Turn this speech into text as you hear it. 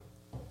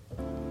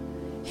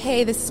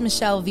Hey, this is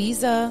Michelle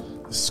Visa.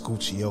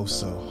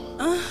 Scuccioso.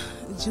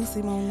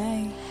 Juicy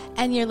Monet.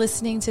 And you're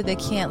listening to the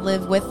Can't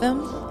Live With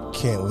Them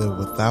Can't Live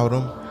Without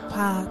Them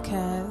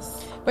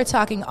podcast. We're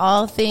talking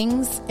all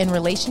things in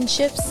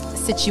relationships,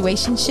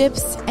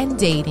 situationships, and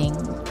dating.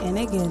 And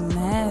it get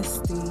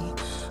nasty.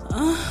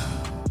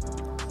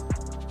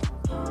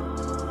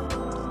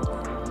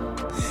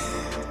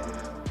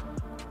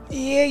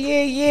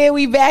 Yeah.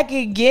 We back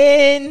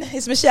again.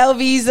 It's Michelle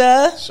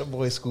Visa. It's your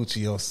boy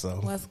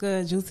Scuccioso. What's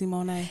good, Juicy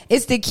Monet?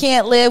 It's the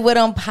Can't Live With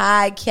Them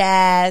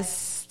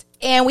podcast.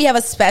 And we have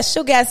a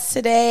special guest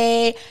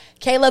today,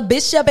 Kayla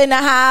Bishop in the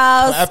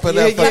house. Clap it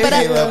up for Clap it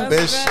up. Kayla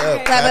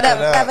Bishop.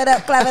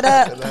 Clap it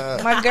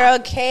up. My girl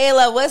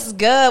Kayla, what's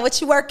good? What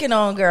you working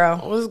on, girl?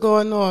 What's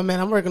going on, man?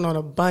 I'm working on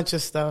a bunch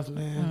of stuff,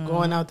 man.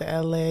 Going out to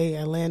LA,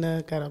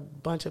 Atlanta, got a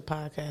bunch of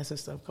podcasts and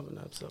stuff coming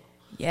up. So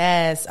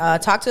Yes.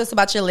 Talk to us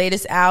about your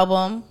latest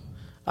album.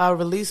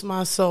 Release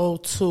My Soul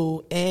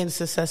 2 and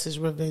Success's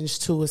Revenge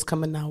 2 is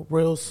coming out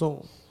real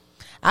soon.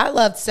 I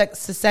loved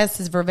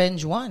Success's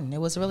Revenge 1. It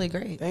was really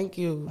great. Thank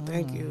you.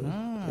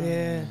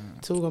 Yeah,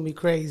 2 gonna be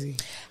crazy.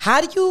 How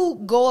do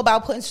you go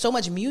about putting so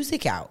much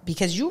music out?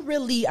 Because you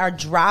really are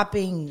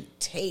dropping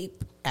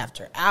tape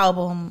after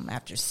album,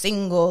 after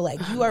single. Like,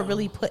 you are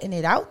really putting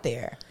it out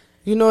there.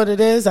 You know what it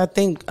is? I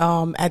think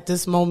at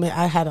this moment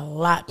I had a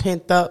lot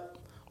pent up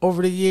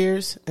over the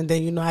years, and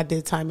then I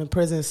did time in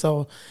prison,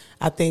 so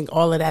I think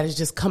all of that is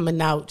just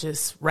coming out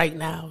just right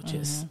now.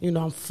 Just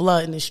I'm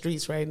flooding the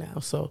streets right now,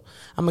 so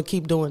I'm gonna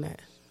keep doing that.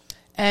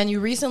 And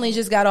you recently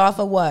just got off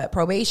of what?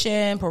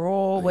 Probation,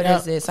 parole? What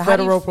is it? So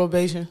federal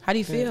probation. How do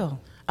you feel?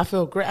 I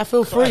feel great. I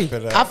feel free.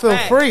 I feel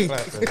free.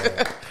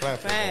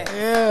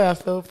 Yeah, I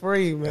feel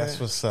free, man. That's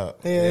what's up.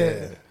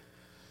 Yeah.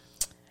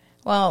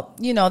 Well,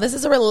 this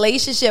is a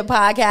relationship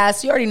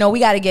podcast. You already know we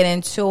got to get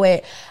into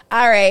it.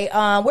 All right.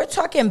 We're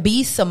talking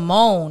B.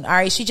 Simone. All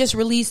right. She just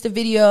released a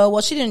video.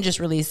 Well, she didn't just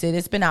release it.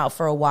 It's been out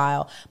for a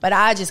while, but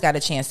I just got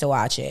a chance to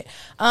watch it.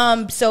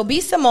 So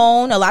B.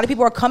 Simone, a lot of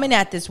people are coming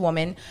at this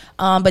woman.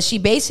 But she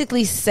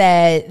basically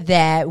said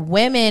that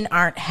women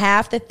aren't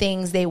half the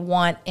things they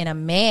want in a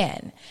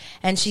man.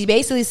 And she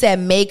basically said,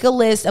 make a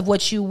list of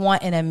what you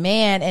want in a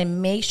man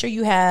and make sure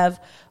you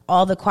have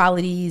all the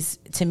qualities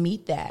to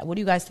meet that. What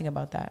do you guys think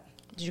about that?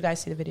 Did you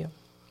guys see the video?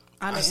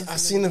 I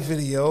seen the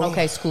video.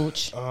 Okay,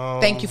 Scooch.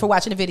 Thank you for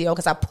watching the video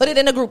because I put it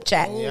in the group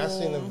chat. Yeah, I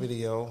seen the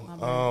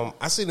video.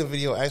 I seen the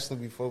video actually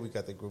before we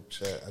got the group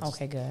chat.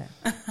 Okay, good.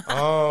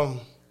 I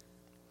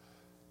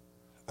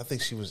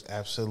think she was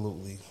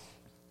absolutely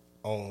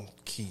on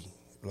key.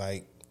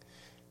 Like,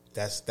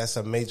 that's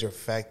a major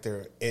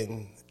factor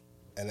in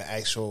an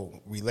actual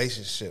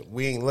relationship.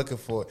 We ain't looking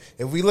for,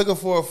 if we looking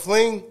for a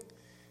fling,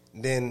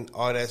 then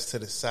all that's to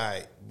the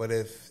side. But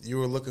if you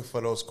were looking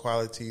for those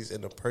qualities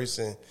in a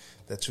person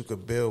that you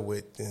could build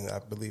with, then I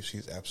believe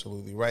she's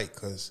absolutely right.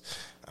 Because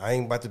I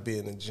ain't about to be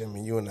in the gym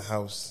and you in the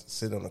house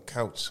sitting on the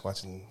couch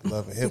watching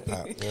Love and Hip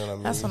Hop. You know what I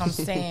mean? That's what I'm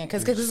saying.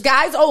 Because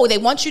guys, they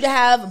want you to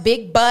have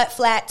big butt,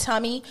 flat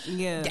tummy.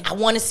 Yeah, I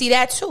want to see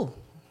that too.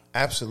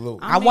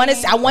 Absolutely. I want to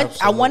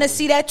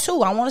see that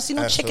too. I want to see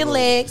no chicken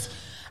legs.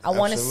 I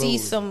want to see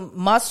some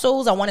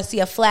muscles. I want to see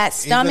a flat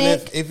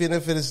stomach. Even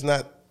if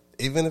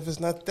it's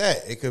not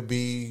that, it could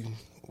be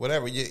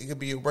whatever. It could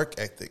be a work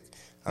ethic.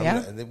 We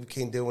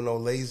can't deal with no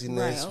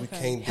laziness. Right, okay. We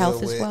can't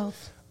Health deal is with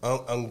wealth.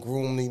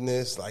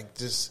 ungroomeliness. Like,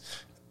 just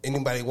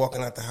anybody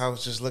walking out the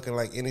house just looking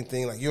like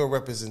anything. Like, you're a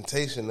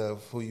representation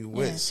of who you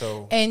with.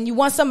 So, and you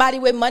want somebody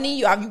with money,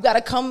 you got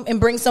to come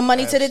and bring some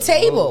money to the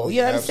table.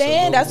 You know what I'm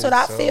saying? That's what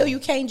I feel. You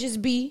can't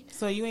just be.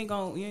 So you ain't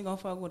gonna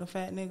fuck with a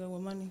fat nigga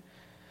with money?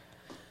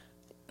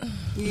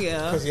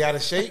 Yeah, because he out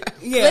of shape.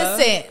 Yeah.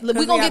 Listen,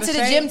 we're going to get to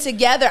the gym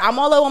together. I'm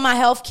all over my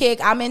health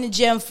kick. I'm in the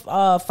gym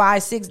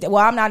 5-6 days.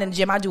 Well, I'm not in the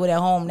gym. I do it at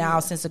home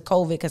now since the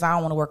COVID because I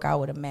don't want to work out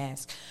with a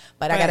mask.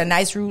 But I got a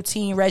nice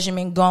routine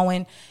regimen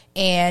going.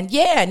 And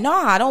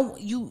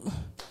you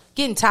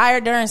getting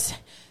tired during...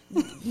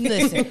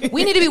 Listen,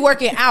 we need to be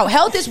working out.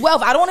 Health is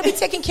wealth. I don't want to be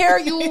taking care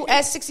of you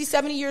at 60,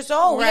 70 years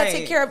old. We got to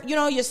take care of,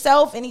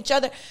 yourself and each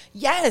other.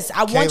 Yes,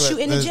 I want you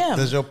in the gym.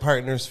 Does your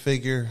partner's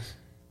figure...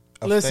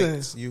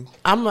 Listen, you.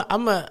 I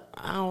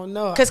don't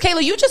know. Because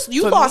Kayla, you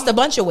lost a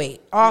bunch of weight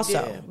also.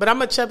 Yeah, but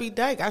I'm a chubby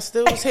dyke. I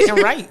still was hitting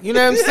right. You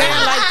know what I'm saying?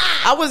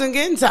 Like, I wasn't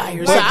getting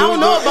tired. So I don't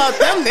know about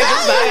them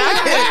niggas.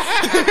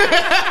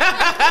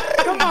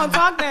 Come on,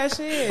 talk that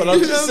shit. But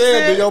I'm just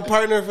saying, do your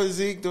partner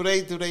physique, do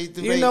they?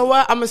 You know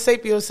what? I'm a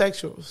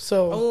sapiosexual.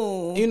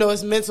 So,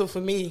 it's mental for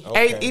me.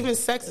 Okay. Even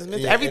sex is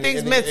mental.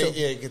 Everything's mental.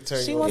 It can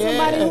turn she wants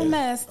somebody who's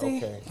nasty.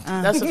 Okay.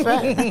 That's a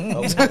fact. Okay.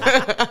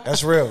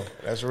 That's real.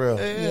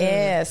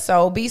 Yeah.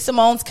 So B.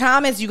 Simone's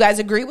comments, you guys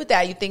agree with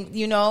that? You think,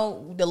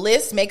 the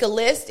list, make a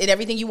list, and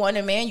everything you want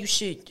in a man, you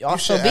should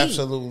also be.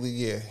 Absolutely,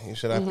 yeah. You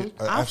should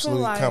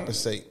absolutely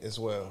compensate as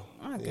well.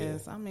 I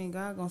guess. I mean,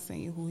 God gonna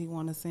send you who he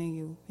want to send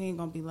you. He ain't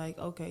gonna be like,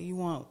 okay, you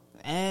want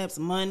abs,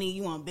 money,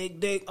 you want big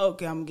dick,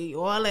 okay, I'm gonna give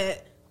you all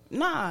that.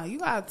 Nah, you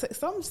gotta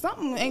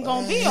something ain't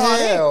gonna be all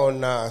that. Hell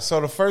nah.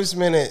 So the first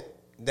minute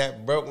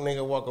that broke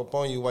nigga walk up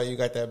on you while you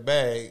got that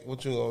bag,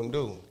 what you gonna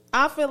do?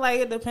 I feel like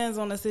it depends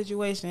on the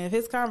situation. If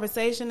his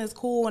conversation is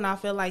cool and I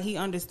feel like he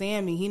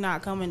understand me, he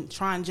not coming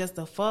trying just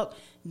to fuck,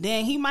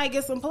 then he might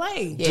get some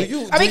play. Yeah. Do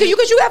you- I mean, do you-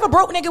 because you have a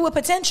broke nigga with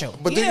potential.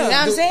 But Yeah. You know what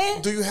I'm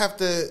saying? Do you have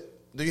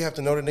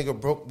to know the nigga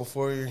broke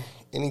before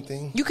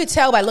anything? You could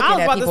tell by I was looking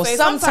at about people. to say,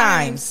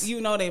 Sometimes you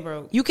know they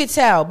broke. you could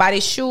tell by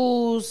their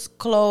shoes,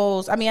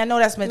 clothes. I mean, I know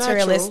that's Not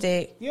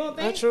materialistic. You don't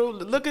Not think? true.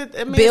 Look at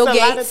Bill it's a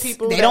lot of Gates,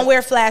 people they that- don't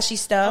wear flashy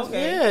stuff.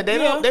 Okay. Yeah, they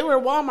Yeah. don't. They wear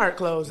Walmart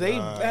clothes. They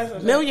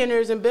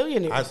millionaires and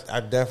billionaires. I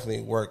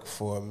definitely work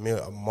for a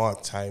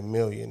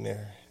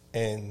multi-millionaire,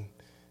 and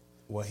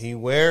what he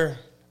wear,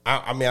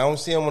 I mean, I don't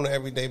see him on an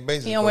everyday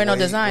basis. He don't but wear no when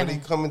designer. When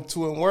he coming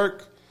to and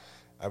work,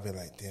 I be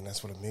like, damn,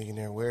 that's what a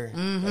millionaire wear.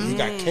 Mm-hmm.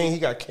 Like, he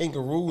got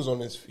kangaroos on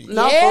his feet.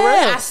 No, for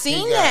Yeah, real. I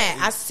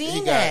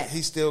seen that.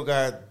 He still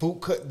got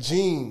bootcut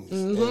jeans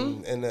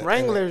and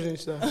Wranglers and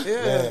stuff.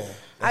 Yeah. Yeah,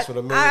 that's what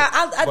a millionaire.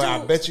 I But I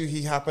do- bet you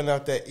he hopping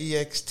out that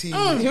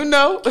EXT. You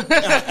know.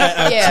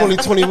 Yeah.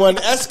 2021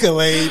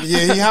 Escalade.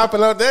 Yeah, he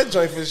hopping out that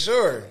joint for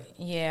sure.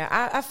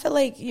 Yeah, I feel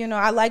like,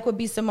 I like what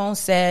B. Simone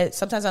said.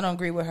 Sometimes I don't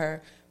agree with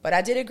her, but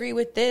I did agree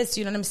with this.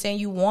 You know what I'm saying?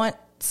 You want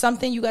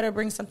something, you got to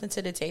bring something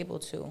to the table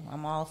too.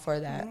 I'm all for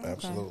that.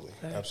 Absolutely.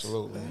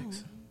 Absolutely.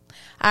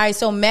 All right,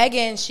 so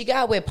Megan, she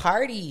got with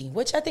Party.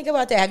 What y'all think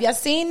about that? Have y'all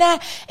seen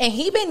that? And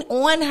he been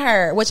on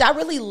her, which I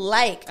really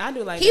like. I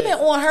do like He that.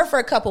 been on her for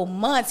a couple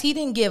months. He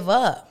didn't give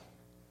up.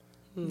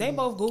 They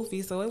both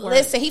goofy, so it works.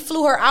 Listen, he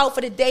flew her out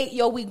for the date.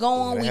 Yo, we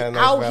going. They We had a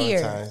nice out here.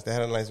 Valentine's. They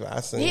had a nice. I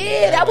seen.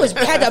 Yeah, that was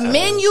had a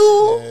menu.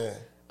 Yeah.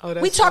 Oh,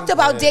 We talked so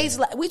about good. dates.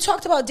 We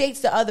talked about dates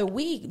the other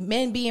week.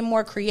 Men being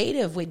more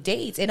creative with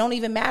dates. It don't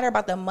even matter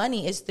about the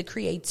money. It's the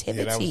creativity.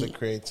 Yeah, that was the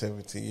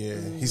creativity. Yeah,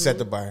 he set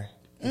the bar.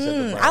 He set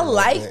the bar a I little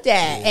like bit.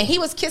 that. Yeah. And he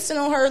was kissing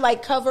on her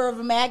like cover of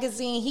a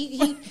magazine.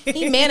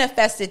 He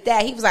manifested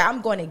that. He was like,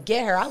 I'm going to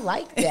get her. I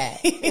like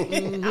that.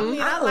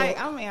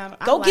 I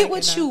Go like get it,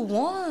 what though. you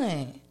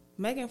want.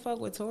 Megan fuck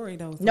with Tory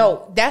though. so-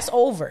 No, that's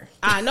over.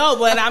 I know,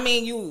 but I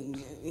mean,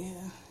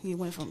 you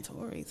went from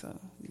Tory, so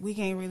we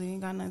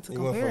ain't got nothing to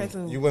compare it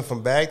to. You went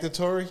from bag to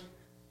Tory.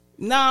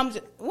 No, I'm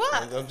just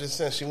what? I'm just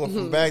saying she went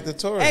from bag to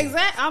Tory.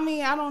 Exact. I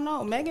mean, I don't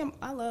know. Megan,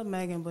 I love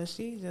Megan, but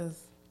she just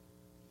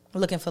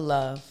Looking for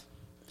love.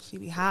 she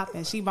be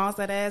hopping. She bounce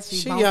that ass.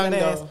 She bounce young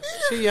that though.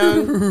 She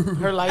young.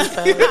 Her life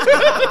fast. ass.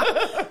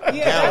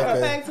 Yeah, that's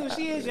Galloping. a fact too.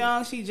 She is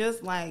young. She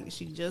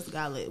just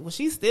got lit. Well,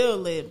 she's still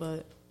lit,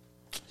 but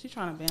she's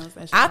trying to balance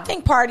that shit. I out.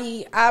 think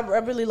Party, I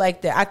really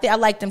like that. I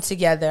like them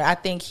together. I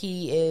think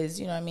he is,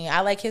 you know what I mean?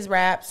 I like his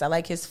raps. I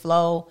like his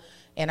flow.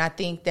 And I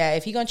think that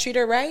if he gonna treat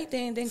her right,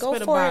 then go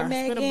Spit a for bar. it,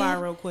 Megan. Spit a bar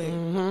real quick.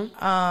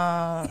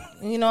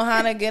 You know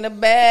how to get a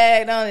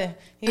bag, don't you?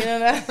 You know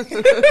that?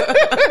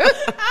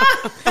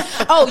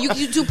 Oh,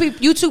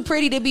 you too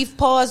pretty to be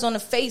paused on the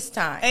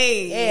FaceTime.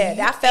 Hey.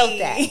 Yeah, I felt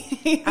Hey.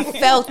 that. I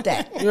felt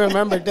that. You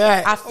remember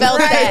that? I felt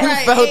Right, that.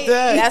 right. Felt Hey.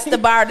 that. That's the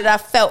bar that I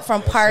felt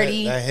from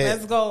Party. That hit.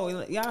 Let's go.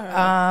 Y'all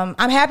heard.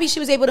 I'm happy she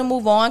was able to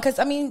move on because,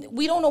 I mean,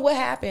 we don't know what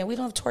happened. We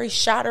don't know if Tori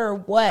shot her or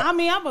what. I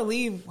mean, I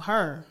believe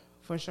her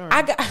for sure.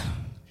 I got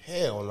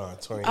Hell no,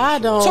 Tory. I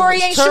don't.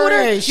 Tori ain't shooter.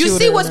 ain't You see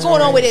shooter, what's man.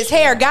 going on with his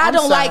hair. God I'm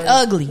don't like sorry.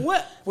 ugly.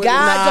 What? God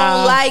Nah.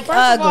 don't like First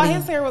of all, ugly.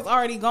 his hair was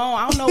already gone.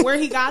 I don't know where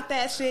he got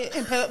that shit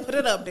and put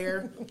it up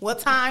there. What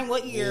time,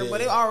 what year, but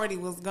it already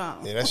was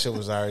gone. Yeah, that shit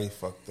was already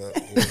fucked up.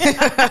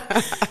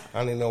 I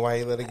don't even know why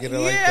he let it get it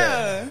like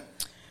that.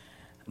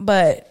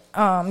 But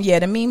yeah,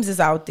 the memes is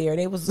out there.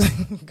 They was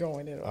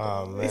going in.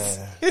 Oh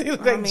man. It was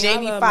I like mean, I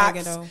Jamie love Foxx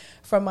Megan, though.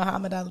 from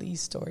Muhammad Ali's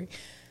story.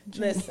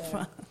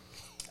 Listen,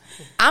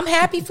 I'm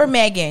happy for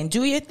Megan.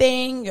 Do your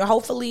thing.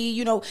 Hopefully,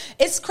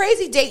 it's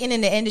crazy dating in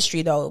the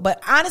industry though.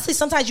 But honestly,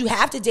 sometimes you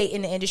have to date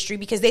in the industry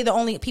because they're the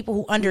only people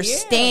who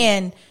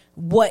understand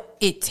what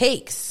it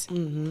takes. You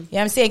know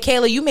what I'm saying?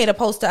 Kayla, you made a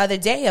post the other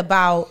day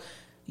about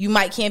you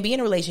can't be in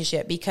a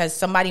relationship because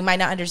somebody might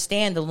not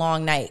understand the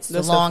long nights,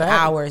 That's the a long fact.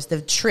 hours,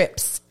 the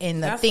trips, and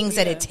the That's- things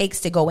that yeah. it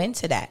takes to go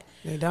into that.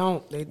 They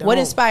don't. What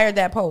inspired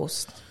that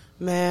post?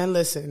 Man,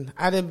 listen,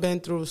 I done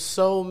been through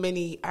so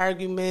many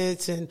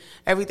arguments and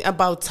everything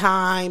about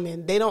time,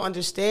 and they don't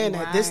understand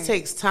that this Right.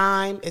 takes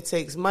time, it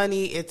takes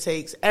money, it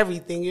takes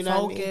everything. You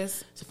know what I mean?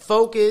 Focus.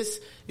 Focus.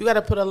 You got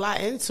to put a lot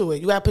into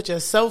it. You got to put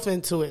yourself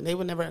into it. And they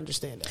would never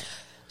understand that.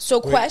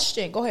 So,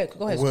 question. Go ahead.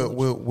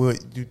 Will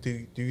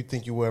do you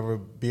think you will ever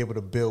be able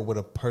to build with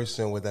a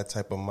person with that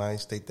type of mind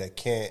state that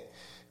can't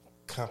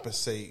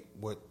compensate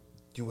what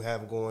you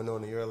have going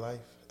on in your life?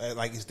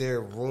 Like, is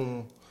there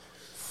room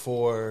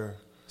for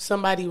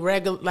Somebody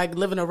like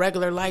living a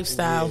regular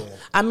lifestyle. Yeah.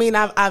 I mean,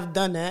 I've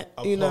done that.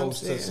 opposed You know what I'm to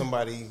saying?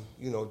 somebody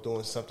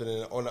doing something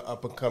on the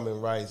up and coming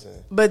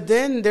rising? But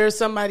then there's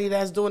somebody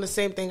that's doing the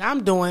same thing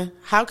I'm doing.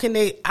 How can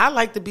they? I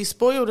like to be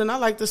spoiled and I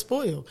like to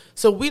spoil.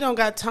 So we don't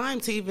got time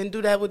to even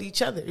do that with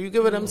each other. You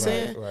get what I'm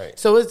saying? right.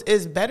 So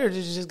it's better to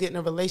just get in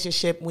a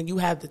relationship when you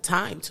have the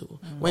time to.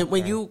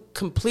 When you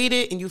complete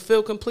it and you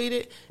feel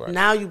completed, Right.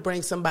 now you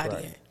bring somebody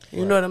Right. in.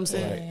 You know what I'm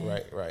saying?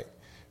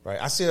 Right.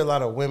 I see a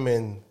lot of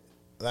women,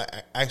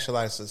 actually a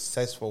lot of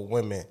successful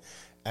women,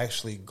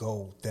 actually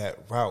go that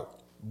route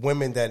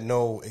women that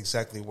know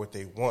exactly what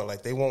they want.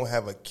 Like they won't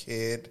have a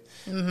kid.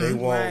 They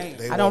won't. Right.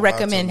 They I don't won't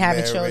recommend go to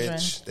having children.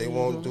 marriage. They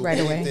won't do Right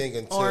away. anything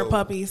until Or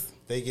puppies.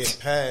 they get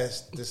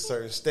past this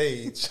certain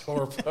stage.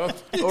 Or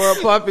puppies. Or a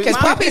puppy. Because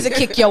puppies will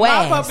kick your My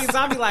ass. puppies,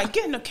 I'll be like,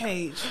 get in the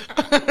cage.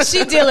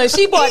 She dealing.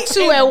 She bought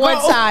two Eat at and one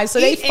go. time, so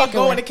they Eat and fucking.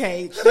 go in with- the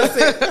cage. That's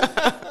it.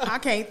 I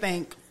can't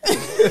think.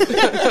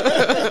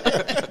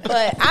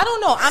 But I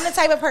don't know. I'm the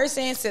type of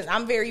person, since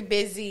I'm very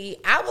busy,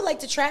 I would like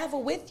to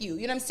travel with you.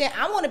 You know what I'm saying?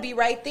 I want to be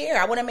right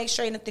there. I want to make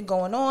sure ain't nothing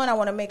going on. I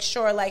want to make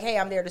sure, like, hey,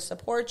 I'm there to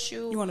support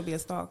You want to be a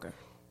stalker.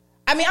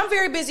 I mean, I'm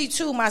very busy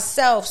too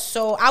myself,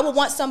 so I would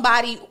want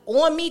somebody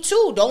on me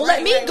too. Don't let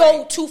Right, me right, go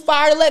right. too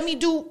far to let me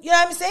do, you know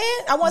what I'm saying?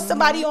 I want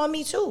somebody on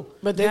me too.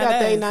 But they Yeah, got that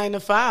their is. 9 to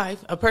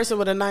 5. A person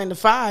with a 9 to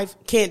 5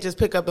 can't just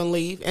pick up and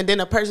leave. And then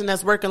a person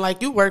that's working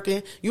like you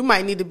working, you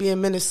might need to be in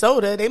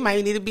Minnesota. They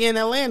might need to be in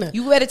Atlanta.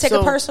 You better take a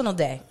So- personal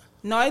day.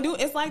 No, I do.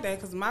 It's like that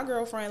because my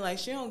girlfriend, like,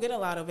 she don't get a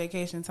lot of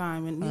vacation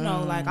time, and you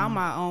know, like, I'm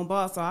my own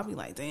boss, so I'll be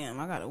like, damn,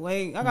 I gotta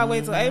wait. I gotta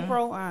wait till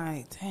April. All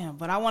right, damn,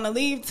 but I want to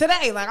leave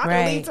today. Like, I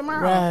Right, can leave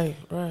tomorrow. Right,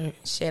 right.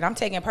 Shit, I'm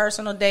taking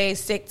personal days,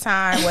 sick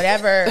time,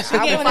 whatever. I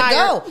getting want to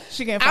fired. go.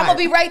 She getting I'm fired. gonna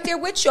be right there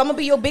with you. I'm gonna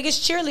be your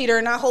biggest cheerleader,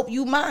 and I hope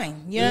you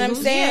mine. You know what I'm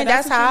saying? Yeah,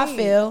 that's that's how what I you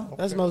feel.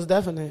 That's most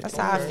definite. That's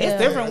how I feel. It's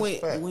different That's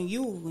with fact. when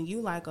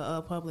you like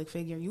a public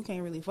figure. You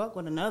can't really fuck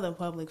with another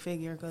public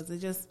figure because it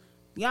just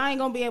y'all ain't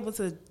gonna be able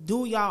to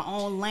do y'all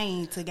own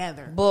lane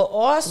together. But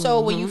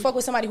also, when you fuck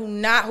with somebody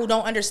who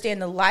don't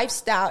understand the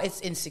lifestyle, it's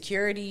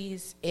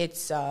insecurities.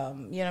 It's you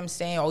know what I'm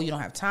saying. Oh, you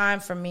don't have time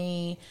for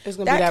me. It's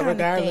gonna be that kind of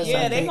regardless. thing.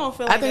 Yeah, I they think. gonna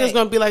feel I like think it's that.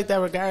 gonna be like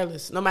that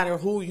regardless, no matter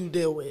who you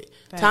deal with.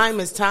 Facts. Time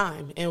is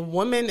time, and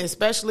women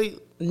especially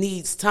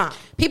needs time.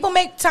 People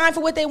make time for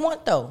what they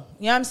want, though.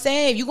 You know what I'm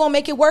saying? If you're gonna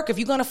make it work, if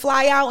you're gonna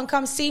fly out and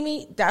come see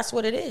me, that's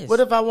what it is. What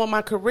if I want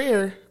my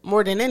career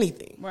more than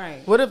anything?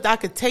 Right. What if I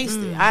could taste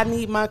it? I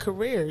need my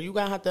career. You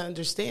gotta have to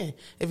understand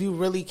if you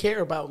really care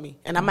about me,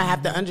 and I'm gonna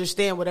have to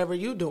understand whatever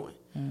you doing.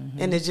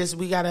 And it's just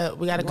we gotta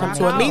come Rock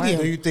to a out.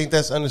 medium. Do you think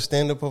that's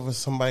understandable for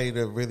somebody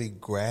to really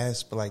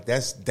grasp? Like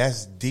that's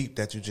deep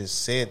that you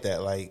just said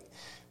that. Like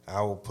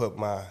I will put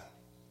my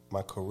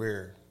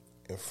career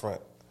in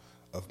front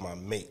of my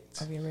mate.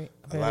 Of your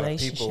A lot of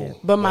relationship. people,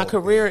 But my won't.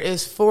 career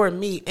is for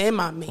me and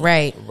my mate.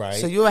 Right. Right.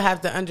 So you'll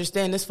have to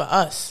understand this for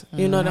us.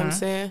 You know what I'm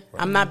saying?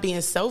 I'm not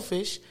being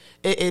selfish.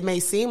 It may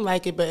seem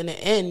like it, but in the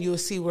end, you'll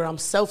see where I'm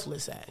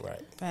selfless at.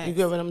 Right. Facts. You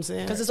get what I'm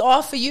saying? Because it's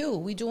all for you.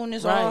 We doing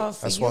this Right. all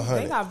for That's you.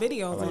 100. They got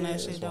videos I on like that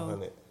shit That's though.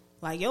 100.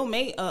 Like your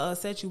mate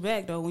set you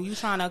back though when you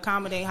trying to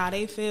accommodate how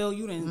they feel.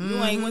 You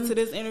ain't went to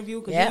this interview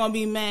because Yep. you gonna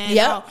be mad.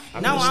 Yep.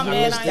 Now I'm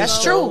mad. I That's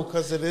ain't true. go.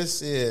 Because of this,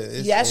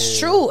 That's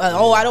true.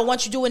 Oh, I don't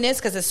want you doing this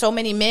because there's so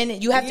many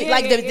men. You have to Yeah,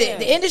 like the, yeah.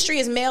 the industry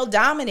is male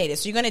dominated,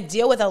 so you're going to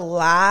deal with a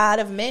lot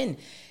of men,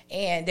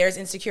 and there's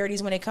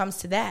insecurities when it comes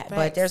to that. But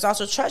Facts. there's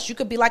also trust. You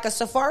could be like a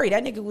Safari.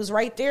 That nigga was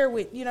right there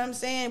with you know what I'm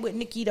saying with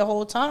Nikki the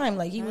whole time.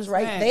 Like he was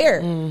right fact. there.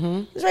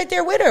 He was right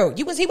there with her.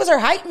 He was her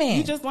hype man.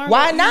 You just learn.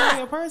 Why you not? Learn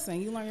your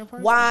person. You learn your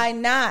person. Why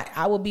not?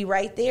 I will be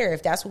right there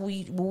if that's what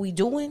we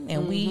doing,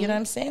 and we, you know what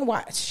I'm saying.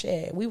 Why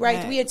shit? We right.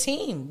 Right. We a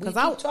team. We 'Cause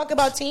I- talk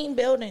about team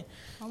building.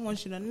 I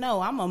want you to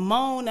know I'm a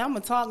moan. I'm a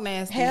talk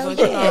nasty. Hell but,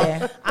 you yeah.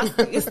 know,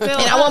 it's still.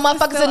 And I want us,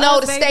 it's motherfuckers to still know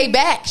us, to baby. stay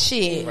back.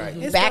 Shit,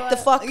 It's back the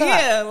still fuck us. up.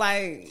 Yeah,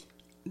 like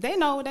they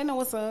know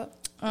what's up.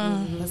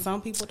 But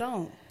some people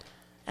don't.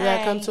 You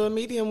gotta come to a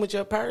medium with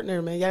your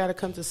partner, man. You gotta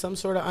come to some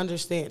sort of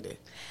understanding.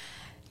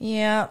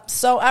 Yeah.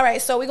 So, all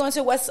right. So we're going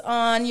to what's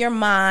on your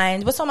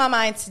mind. What's on my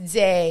mind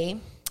today?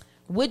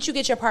 Would you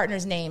get your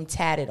partner's name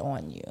tatted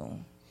on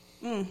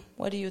you?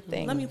 What do you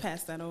think? Let me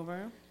pass that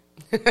over.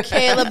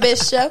 Kayla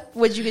Bishop,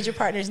 would you get your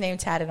partner's name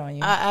tatted on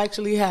you? I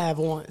actually have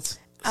once.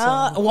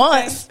 So,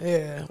 Once.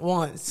 yeah,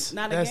 once.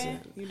 Not That's again.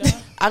 it. You done?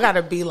 I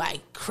gotta be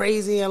like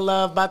crazy in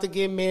love, about to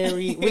get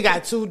married. We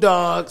got 2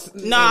 dogs.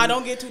 Nah,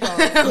 don't get too long.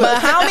 But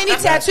how many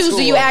tattoos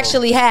do you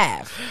actually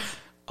have?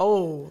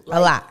 Oh, A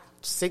lot.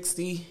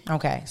 60.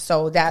 Okay.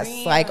 So that's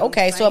Damn, like,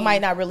 okay, so it same.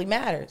 might not really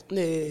matter.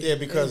 Yeah. Yeah,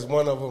 because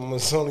one of them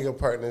was only your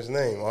partner's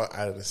name out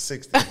of the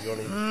 60. You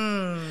only,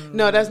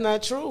 No, that's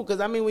not true.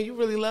 Because I mean, when you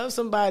really love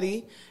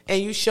somebody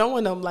and you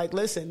showing them, like,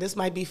 listen, this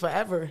might be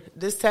forever.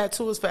 This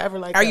tattoo is forever.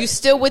 Like, Are you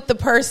still with the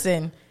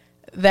person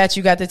that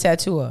you got the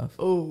tattoo of?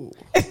 Ooh.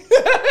 we're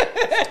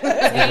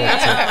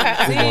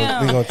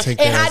gonna take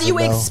that And how as do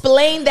a you no.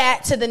 explain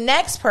that to the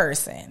next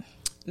person?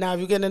 Now, if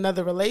you get in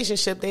another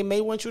relationship, they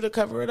may want you to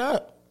cover it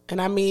up. And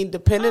I mean,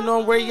 depending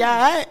on where y'all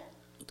at,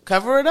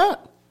 cover it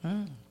up.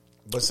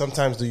 But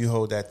sometimes, do you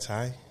hold that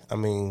tie? I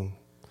mean,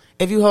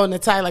 If you holding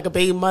it tight like a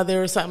baby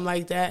mother or something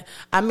like that,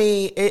 I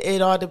mean, it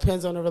all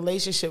depends on the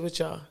relationship with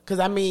y'all. Because,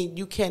 I mean,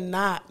 you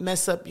cannot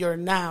mess up your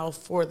now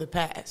for the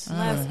past.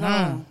 Let's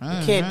go.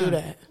 You can't do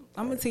that.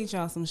 I'm gonna teach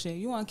y'all some shit.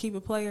 You want to keep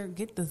it player?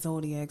 Get the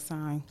zodiac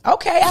sign.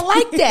 Okay, I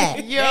like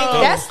that. Yo.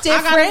 That's I got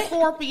a different.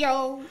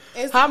 Scorpio.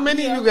 It's, How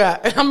many you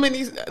got? How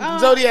many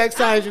zodiac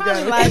signs you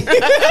got? Like,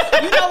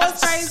 you know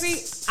what's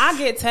crazy? I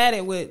get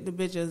tatted with the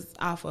bitches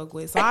I fuck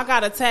with, so I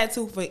got a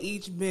tattoo for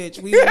each bitch.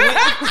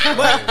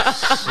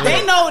 But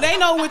they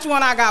know which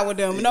one I got with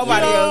them.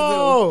 Nobody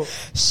else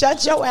do.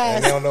 Shut your ass.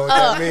 And they don't know what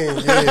that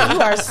means. Yeah. You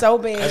are so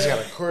I just bad.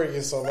 got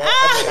Aquarius on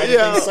that. I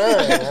get these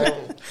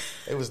signs.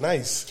 It was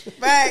nice.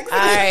 Facts. All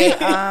right.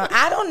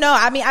 I don't know.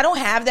 I mean, I don't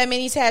have that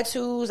many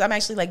tattoos. I'm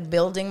actually like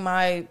building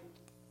my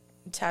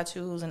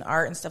tattoos and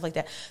art and stuff like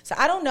that. So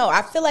I don't know.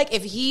 I feel like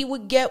if he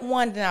would get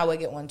one, then I would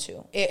get one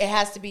too. It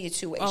has to be a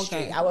two-way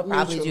street. I would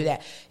probably do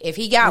that. If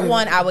he got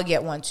one, I would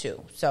get one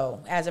too.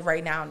 So as of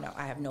right now, no,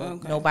 I have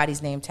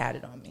nobody's name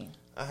tatted on me.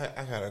 I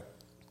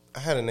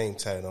had a name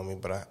tatted on me,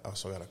 but I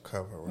also got a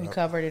cover. You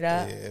covered it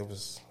up? Yeah, it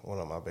was one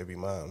of my baby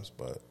moms,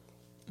 but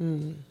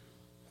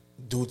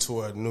due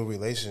to a new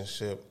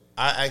relationship,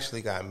 I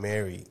actually got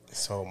married.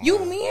 So You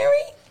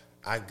married?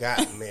 I got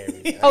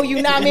married. Oh,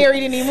 you not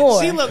married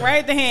anymore? She look right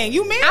at the hand.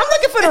 You married? I'm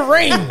looking for the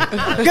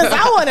ring because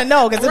I want to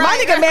know. Because if my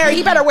nigga married,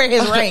 he better wear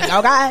his ring.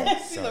 Okay.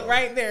 She look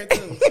right there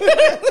too.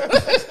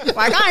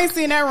 Like I ain't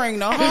seen that ring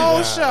the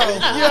whole show.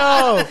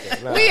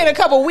 Yo, we in a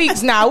couple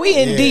weeks now. We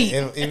in deep.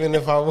 Even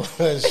if I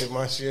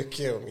was, she'll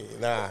kill me.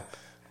 Nah.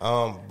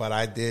 But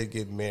I did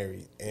get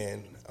married,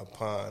 and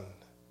upon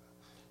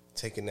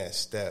taking that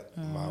step,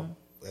 my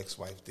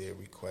ex-wife did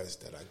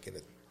request that I get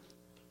a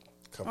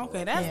cover.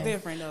 Okay, that's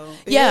different though.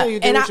 Yeah, you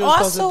did and what you were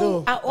supposed to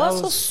do. I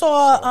also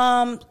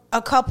saw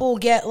a couple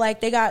get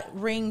like they got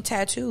ring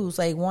tattoos.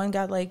 Like one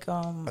got like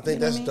I think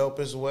that's dope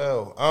as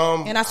well.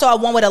 And I saw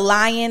one with a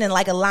lion and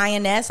like a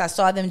lioness. I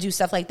saw them do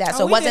stuff like that.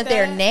 So it wasn't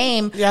their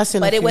name, Yeah, I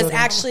seen a but it few was of them.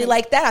 actually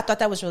like that. I thought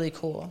that was really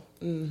cool.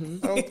 I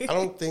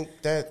don't think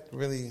that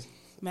really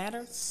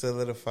Matter?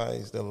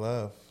 solidifies the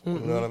love. You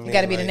know what I mean? You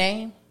got to be the Like,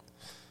 name.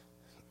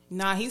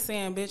 Nah, he's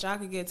saying, bitch, I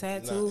could get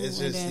tattoos it's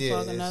and just- then yeah,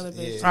 fuck it's- another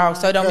bitch. yeah. Oh,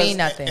 so it don't mean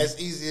Because nothing. As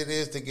easy it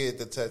is to get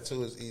the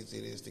tattoo, as easy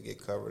it is to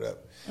get covered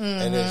up.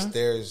 And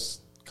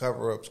there's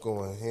cover ups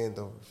going hand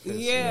over fist.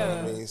 You know what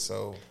I mean?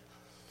 So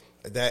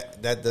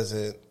that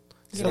doesn't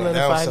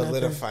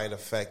solidify the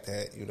fact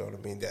that, you know what I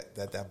mean,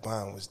 that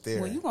bond was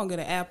there. Well, you gonna get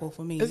an apple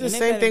for me. It's the And it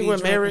same better thing be with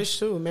dripping. marriage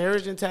too.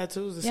 Marriage and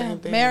tattoos, the same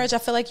thing. Marriage, I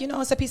feel like,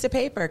 it's a piece of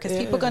paper because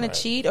people going to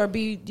cheat or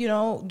be, do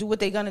what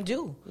they're going to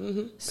do.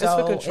 So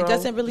for control, it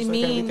doesn't really just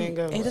like mean, everything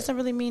else. it doesn't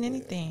really mean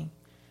anything.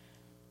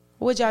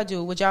 What would y'all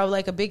do? Would y'all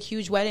like a big,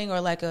 huge wedding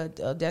or like a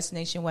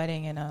destination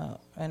wedding and a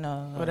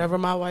Whatever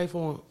my wife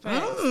wants. Go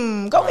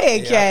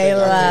ahead,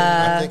 Kayla.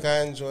 I think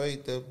I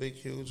enjoyed the big,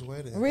 huge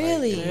wedding.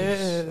 Really?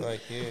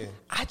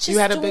 I just You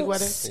had a big don't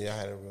wedding? Yeah, I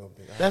had a real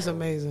big. That's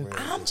amazing.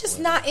 I'm just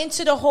not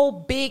into the whole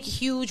big,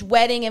 huge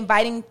wedding,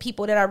 inviting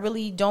people that I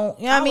really don't.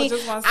 You know what I I was mean?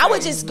 just gonna I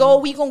would say, just go.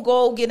 We gonna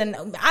go get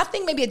I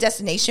think maybe a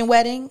destination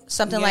wedding,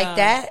 something like Yeah.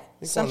 that.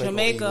 Some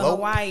Jamaica, elope.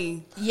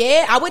 Hawaii.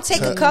 Yeah, I would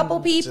take a couple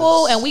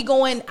people, Just- and we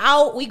going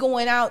out. We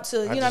going out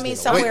to I what I mean, just need a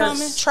somewhere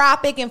witness.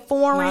 tropic and No,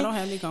 foreign, don't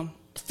have me come.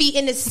 feet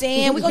in the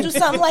sand. We gonna do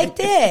something like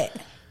that.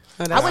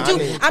 I would do.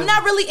 need I'm to.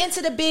 not really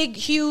into the big,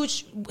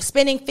 huge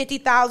spending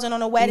 $50,000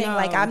 on a wedding. No.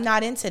 Like I'm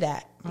not into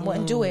that. I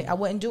wouldn't do it. I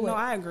wouldn't do it. No,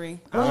 I agree.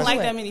 I Wouldn't don't like do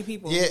it. that many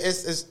people. Yeah,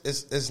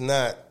 it's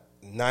not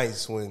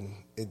nice when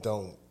it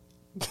don't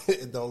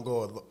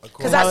go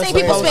Because I seen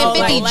people spend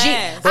 50 G.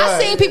 Last. I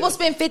seen people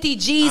spend 50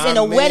 G's in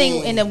I a wedding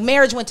mean, and the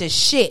marriage went to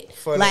shit.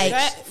 for Like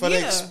the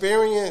Yeah.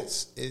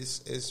 experience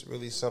is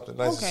really something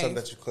nice. It's Okay. something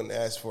that you couldn't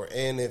ask for,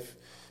 and if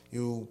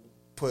you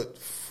put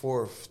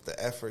forth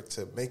the effort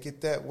to make it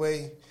that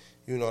way,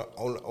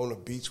 on the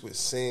beach with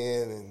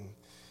sand and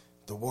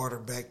the water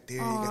back there,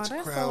 you Aw, got your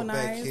that's crowd so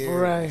back nice. here.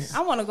 Right.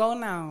 I want to go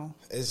now.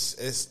 It's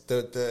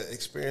the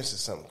experience is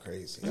something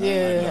crazy.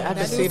 Yeah, I can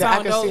That see do that. I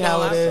sound can dope, see how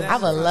though. it is. I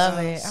would love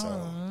it.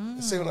 So,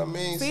 see what I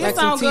mean? See, So- it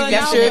sound good TV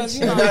now shit. because,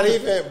 you know. Not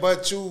even,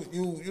 but you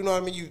know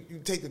what I mean. You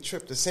take the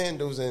trip to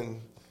Sandals and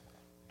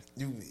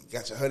you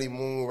got your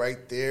honeymoon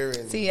right there.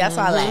 And see, that's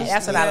what I like.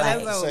 That's what I Yeah,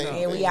 like. that's same what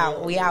Yeah, we thing,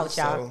 out. We out,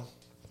 so y'all.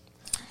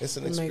 it's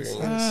an It makes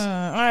experience.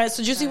 All right,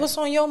 so Juicy, what's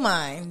on your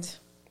mind?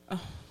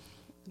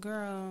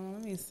 Girl,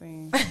 let me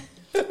see.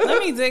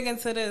 Let me dig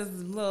into this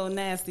little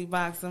nasty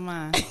box of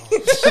mine.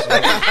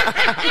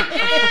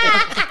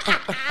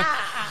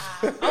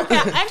 Okay,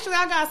 actually,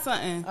 I got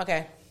something.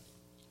 Okay,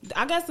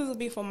 I guess this would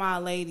be for my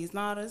ladies.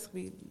 No, this would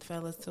be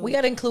fellas too. we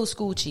got to include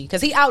Scoochie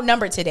because he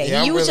outnumbered today.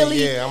 Yeah,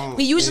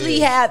 we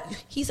usually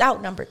he's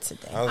outnumbered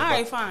today. All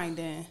right, fine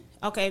then.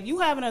 Okay, if you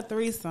having a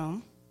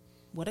threesome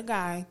with a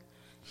guy,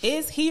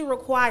 is he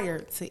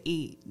required to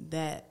eat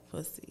that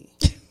pussy?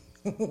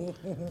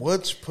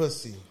 Which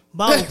pussy?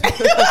 Both.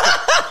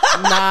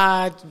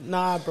 Nah,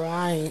 bro,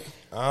 I ain't.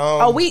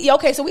 So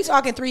we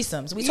talking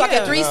threesomes. We talking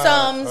Yeah.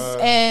 threesomes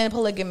and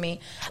polygamy.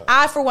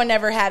 I, for one,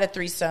 never had a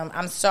threesome.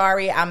 I'm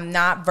sorry, I'm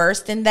not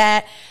versed in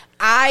that.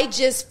 I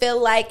just feel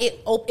like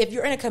if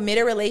you're in a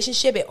committed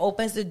relationship, it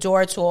opens the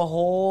door to a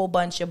whole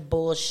bunch of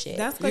bullshit.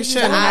 That's You because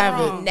shouldn't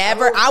have it.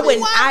 Never. I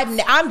wouldn't.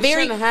 I'm You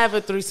very. shouldn't have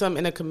a threesome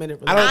in a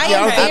committed I relationship.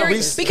 don't. I am think very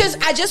because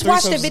I just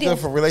watched a threesomes is video. good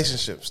for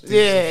relationships.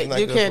 Yeah, It's not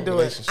you good can't for do it.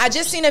 relationships. I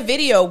just seen a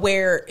video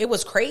where it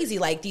was crazy.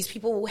 Like these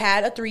people who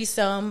had a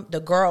threesome.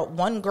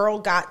 One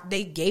girl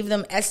they gave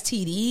them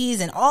STDs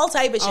and all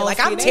type of shit. Oh, like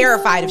see, I'm they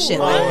terrified of do. shit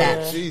Oh, like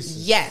that. Jesus.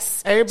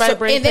 Yes. Everybody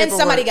bring and then paperwork.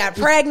 somebody got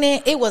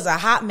pregnant. It was a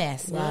hot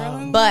mess.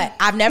 Wow. But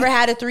I've never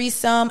had a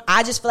threesome.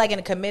 I just feel like in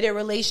a committed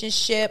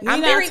relationship. We're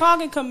I'm not very.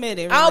 talking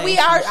committed. Oh, we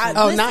are.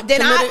 relationship. not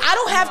then committed? I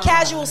don't have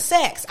casual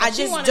sex. I She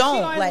just wanna- don't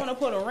She always like want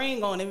to put a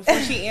ring on it before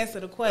she answer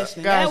the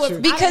question. Got That you.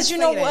 I because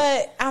didn't you know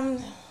say that.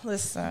 what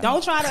listen.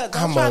 Don't try to. I'm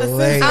Don't try a to.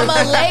 lady. I'm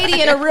a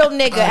lady and a real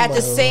nigga at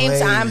the same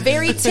time. I'm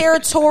very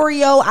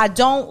territorial. I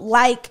don't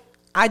like.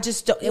 I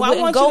just don't. It Well, I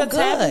wouldn't want go you to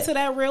tap good. into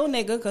that real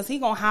nigga because he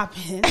gonna hop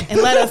in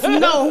and let us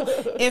know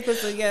if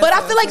it's a yes. But I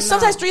or feel like a no.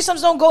 sometimes threesomes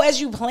don't go as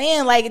you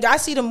plan. Like I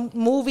see the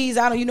movies.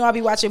 I don't. You know, I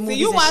be watching movies.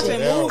 you and watching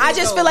shit. movies, I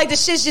just though. feel like the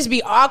shits just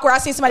be awkward. I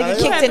seen somebody get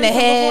You kicked had in the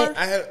threesome head.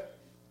 before? I had.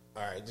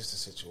 All right, just a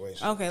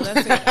situation. Okay,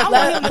 let's see. I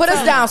want him to Put us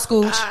tell down,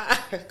 me.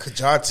 Scooch. Could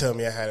y'all tell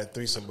me I had a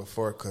threesome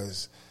before?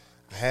 Because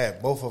I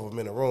had both of them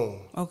in the room,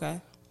 Okay,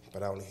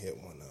 but I only hit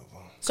one of them.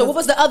 So what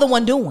was the other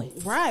one doing?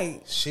 right.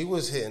 She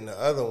was hitting the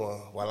other one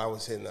while I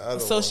was hitting the other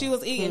one. So she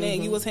was eating it.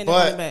 You was hitting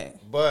it back.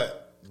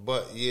 But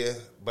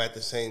at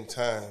the same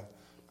time,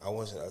 I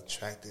wasn't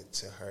attracted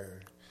to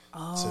her.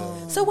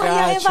 Oh. So why y'all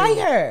Got you.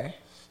 invite her?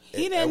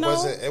 He didn't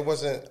know. It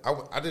wasn't.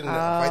 I didn't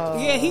invite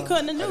the Yeah, he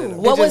couldn't have knew.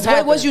 What was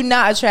happened. you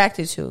not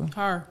attracted to?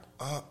 Her.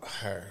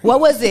 her. What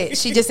was it?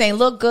 She just ain't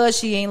look good.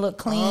 She ain't look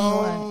clean.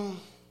 Her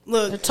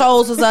Look,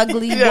 toes was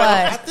ugly.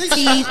 I What? think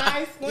Teeth.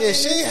 Yeah,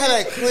 she ain't had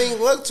that clean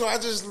look to her. I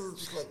just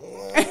like,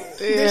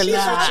 did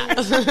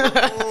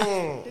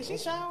she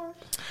shower?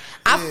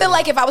 I feel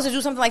like if I was to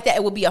do something like that,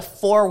 it would be a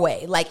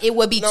 4-way. Like it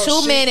would be No,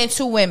 two she- men and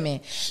 2 women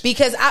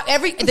because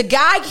the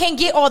guy can't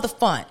get all the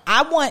fun.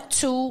 I want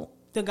two.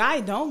 The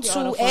guy don't get Two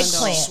all the fun, though.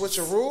 eggplants. switch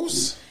of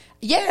rules.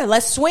 Yeah,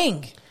 let's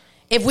swing.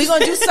 If we're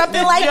gonna do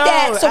something like Yo,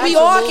 that, so we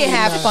all can absolutely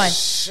have not. fun.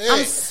 Shit.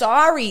 I'm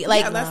sorry,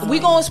 like that's we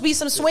gonna be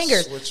some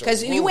swingers Switch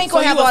because of you ain't rules.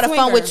 gonna So have you a all the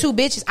fun with swinger.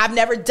 2 bitches. I've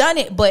never done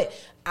it, but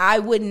I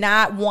would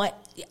not want.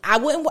 I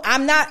wouldn't.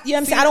 I'm not. You know what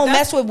I'm saying? I don't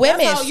that's- mess with that's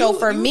women, how so you-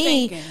 for you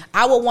me, thinking.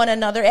 I would want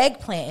another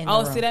eggplant in the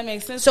Oh, room. see, that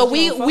makes sense, So but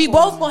you don't we fuck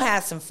both with gonna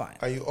have some fun.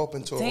 Are you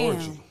open to an Damn.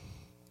 orgy?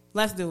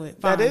 Let's do it.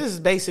 That Fine. is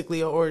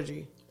basically an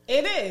orgy.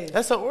 It is.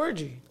 That's an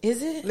orgy.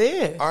 Is it?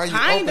 Yeah. Are you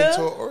Kinda. open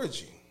to an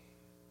orgy?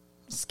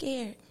 I'm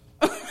scared.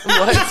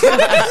 What?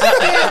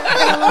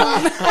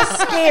 I'm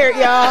scared,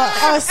 y'all.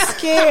 I'm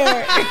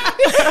scared.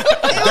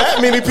 That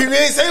many people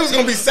ain't say it was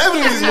gonna be 7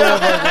 of these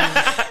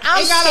motherfuckers.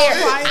 I'm got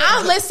scared. all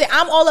quiet. Listen,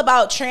 I'm all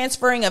about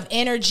transferring of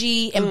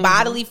energy and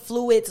bodily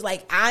fluids.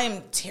 Like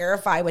I'm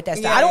terrified with that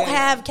stuff. Yeah, I don't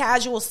yeah, have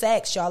casual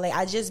sex, y'all. Like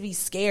I just be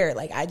scared.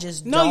 Like I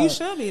just No, don't. you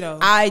should be, though.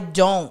 I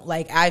don't.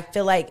 Like I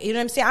feel like you know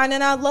what I'm saying. And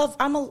then I love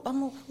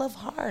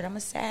hard. I'm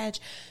a Sag.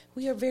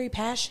 We are very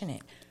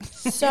passionate.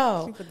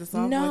 So put the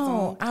soft voice no,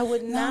 on. I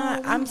would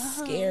not. I'm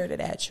scared of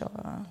that,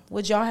 y'all.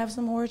 Would y'all have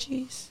some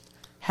orgies?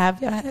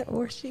 Have y'all had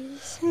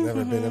orgies?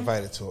 Never been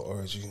invited to an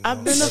orgy.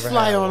 I've been a Never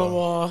fly had on the one.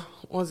 wall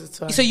once or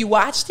twice. So you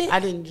watched it? I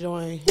didn't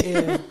join.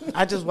 Yeah,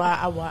 I just watch.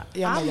 I watch.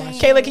 Yeah, I'm gonna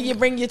watch. Kayla, can you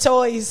bring your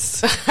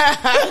toys?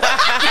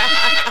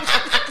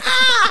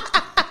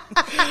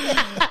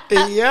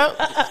 Yep.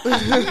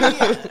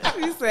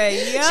 You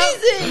say, yep. She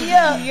said,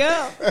 yeah.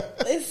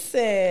 Yep.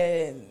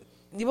 Listen,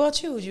 what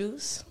about you,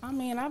 Juice? I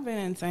mean, I've been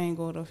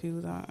entangled a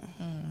few times.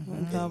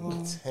 A couple.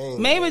 Entangled.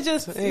 Maybe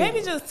just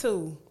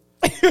 2.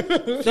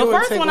 The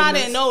first one I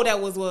didn't know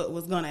that was what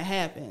was gonna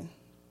happen.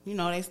 You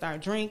know, they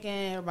start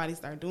drinking, everybody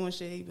start doing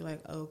shit. You be like,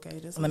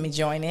 okay, Let me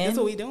join in. This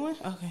what we doing?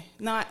 Okay,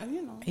 not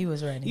you know. He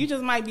was ready. You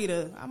just might be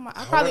the. I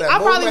that probably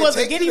move might was a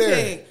take you guinea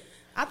there. pig.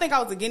 I think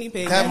I was a guinea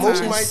pig. That that move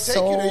time. might take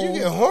so- you there. You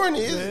get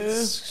horny.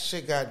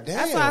 Shit, goddamn.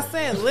 That's why I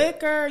said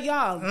liquor,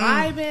 y'all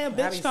vibing,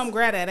 bitch come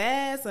grab that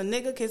ass, a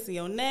nigga kissing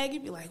your neck, you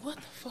be like, what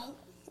the fuck?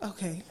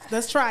 Okay,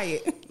 let's try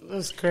it.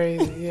 That's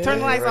crazy. Yeah. Turn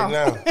the lights right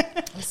off. now.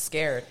 I'm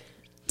scared.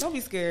 Don't be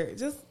scared.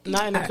 Just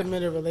Not in a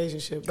committed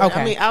relationship. But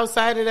Okay. I mean,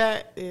 outside of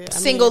that, yeah, I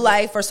Single mean,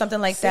 life or something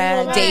like that.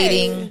 Single life.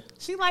 Dating.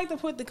 she like to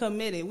put the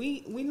committed.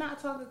 We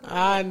not talking.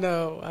 I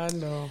know.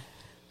 I'm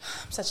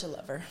such a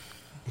lover.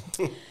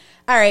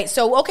 All right,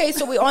 so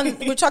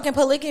we're talking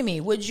polygamy.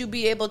 Would you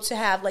be able to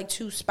have like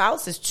 2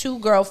 spouses, 2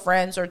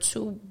 girlfriends, or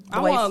 2 boyfriends? I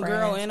want a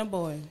girl and a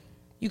boy.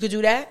 You could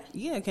do that.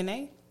 Yeah, can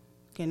they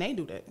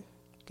do that?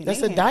 Can That's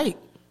they a handle it? dyke.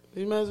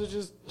 You might as well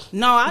just.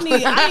 No, I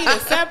need a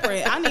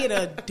separate. I need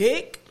a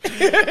dick.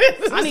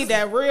 I need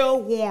that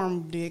real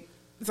warm dick.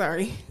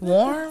 Sorry.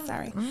 Warm.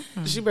 Sorry.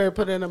 She better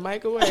put it in the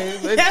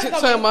microwave. That's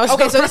Talking about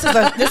Okay, so this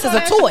is a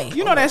toy.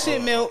 You know that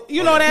shit milk.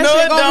 You know that No,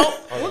 shit it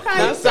don't. What kind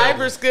Not of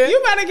cyber skin.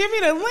 You better give me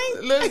the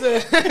link.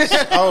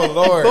 Listen, Oh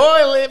Lord.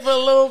 boil it for a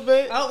little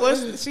bit. Oh,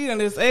 well, she done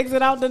just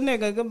exit out the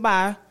nigga.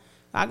 Goodbye.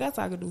 I guess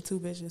I could do 2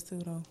 bitches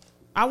too though.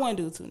 I wouldn't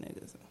do 2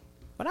 niggas.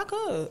 But I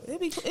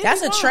could.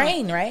 That's a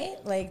train, right?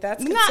 Like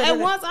that's not at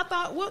considered once. I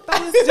thought what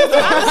that was just.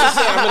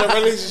 I'm in a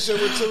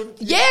relationship with two.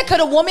 Yeah, could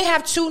a woman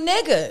have two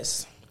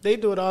niggas? They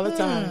do it all the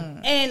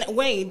time. And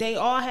wait, they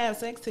all have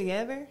sex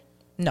together?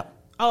 No.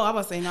 Oh, I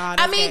was saying no.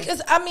 I mean,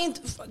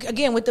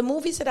 again, with the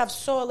movies that I've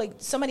saw, like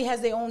somebody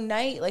has their own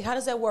night. Like, how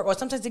does that work? Or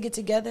sometimes they get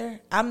together.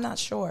 I'm not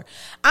sure.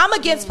 I'm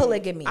against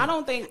polygamy. I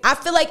don't think. I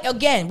feel like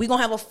again, we're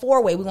gonna have a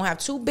 4-way. We're gonna have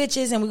two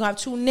bitches and we're gonna have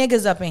two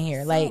niggas up in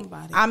here. Like,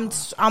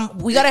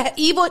 we gotta have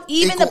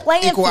even the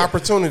playing equal field.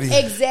 Opportunity.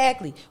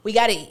 Exactly. We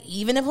gotta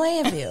even the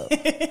playing field.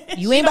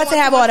 You ain't about to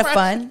have all the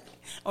fun.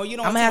 Oh, you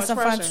don't. I'm want gonna have too some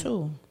much fun pressure.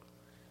 too.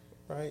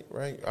 Right.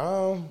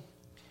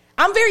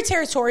 I'm very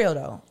territorial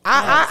though. You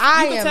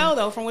I can am. tell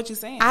though from what you're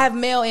saying. I have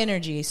male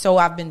energy, so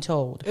I've been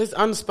told. It's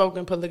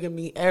unspoken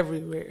polygamy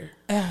everywhere.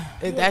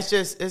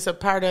 It's a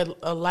part of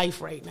a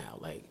life right now.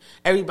 Like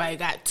everybody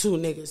got two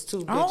niggas,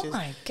 two bitches. Oh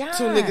my God.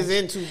 Two niggas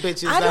and two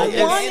bitches. I don't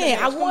Like, want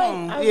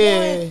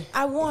it's- it.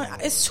 I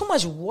want. It's too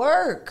much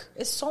work.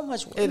 It's so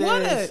much work. It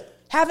is.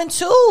 Having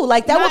two,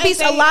 like that Not would be if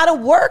they- a lot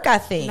of work. I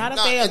think Not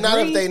if they agree. Not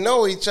if they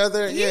know each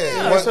other.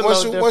 Yeah. It's a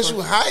Once little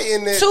you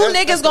heighten it, two that's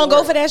niggas the gonna go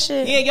work. for that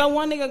shit. Yeah, yo,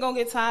 one nigga gonna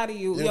get tired of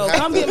you. You Yo, have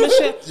come to- get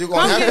Michelle. You're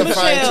gonna Come have get to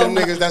find Michelle. two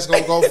niggas that's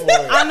gonna go for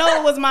it. I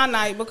know it was my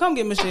night, but come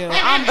get Michelle.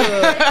 I'm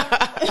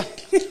good.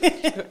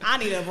 I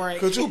need a break.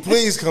 Could you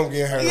please come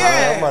get her?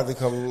 Yeah. I'm about to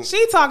come.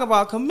 She talk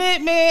about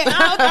commitment.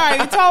 I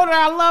already told her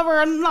I love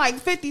her like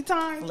 50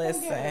 times.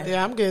 Listen,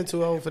 Yeah, I'm getting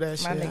too old for that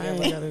shit. my I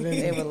ain't nigga, got it in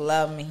they me. would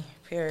love me.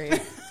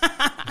 Period.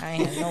 I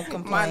ain't had no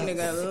complaints. My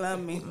nigga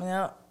love me.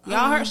 No.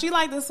 Y'all heard she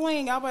like to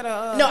swing. Y'all better.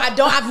 No, I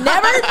don't. I've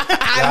never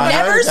I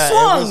never heard that.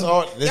 It was swung.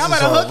 on- This Y'all is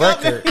better on hook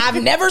up. record.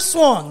 I've never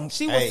swung.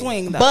 She will Hey.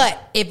 swing though.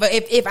 But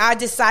if I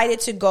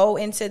decided to go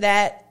into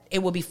that,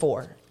 it would be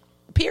 4.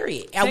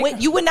 Period.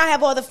 You would not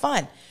have all the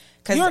fun.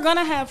 Cause you're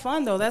gonna have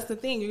fun though. That's the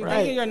thing. You're Right.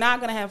 thinking you're not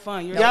gonna have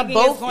fun. You're Y'all thinking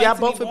it's going to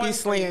both would boring be for you.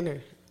 slaying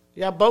her.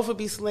 Y'all both would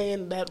be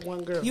slaying that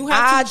one girl. You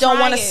have I to don't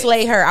try want to it.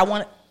 slay her. I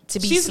want to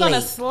be She's slayed.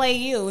 gonna slay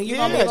you. And you're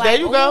Yeah, gonna be like, there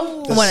you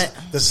go.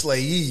 The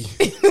slayee.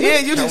 yeah,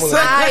 you just was-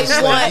 said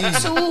I Like, want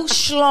two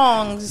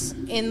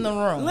schlongs in the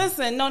room.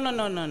 Listen,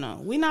 no.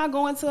 We're not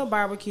going to a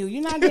barbecue.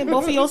 You're not getting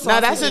both of your sausages. Now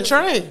that's a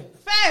train.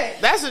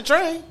 Fact. That's a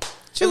train.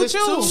 Choo If it's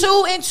choo.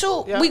 2 and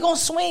 2. Yeah. We gonna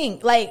swing.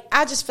 Like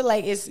I just feel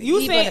like it's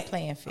You even said, the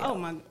playing field. oh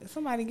my!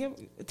 Somebody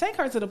take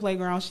her to the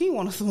playground. She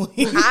want to swing.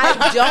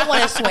 I don't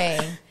want to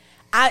swing.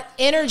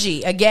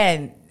 Energy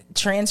again,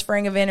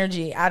 transferring of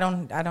energy. I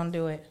don't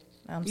do it.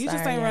 I'm You sorry,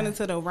 just ain't yeah. running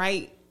to the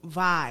right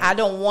vibe. I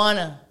don't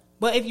wanna.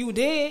 But if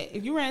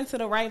you ran into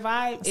the right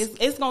vibe,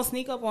 it's gonna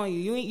sneak up on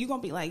you. You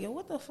gonna be like, yo,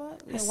 what the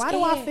fuck? Like, why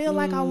do I scared. feel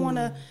like I want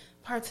to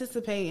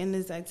participate in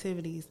these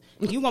activities?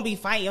 You gonna be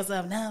fighting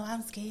yourself. No,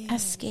 I'm scared. I'm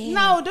scared.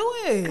 No, do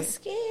I'm it.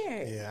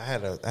 scared. Yeah,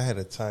 I had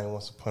a time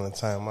once upon a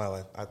time in my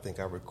life. I think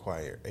I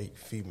required 8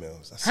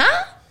 females.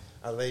 Huh?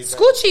 I laid back.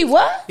 Scoochie,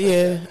 what?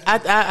 Yeah, I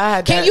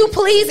had. Can that. you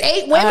please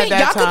 8 women? had that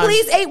Y'all could time.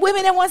 please 8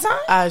 women at one time?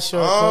 I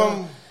sure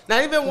could.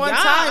 Not even one Yeah,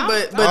 time,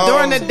 but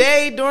during the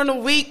day, during the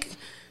week.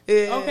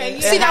 Okay,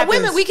 See, now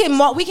women, we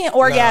can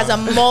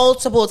orgasm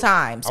multiple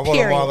times. I want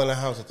them all Period. in the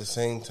house at the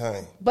same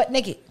time. But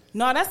nigga,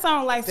 No, that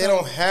sounds like They some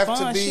don't have to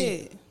fun be.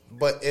 Shit.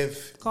 But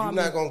if Call you're me.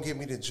 not gonna give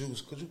me the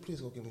juice, could you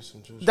please go give me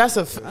some juice? That's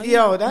that's offending.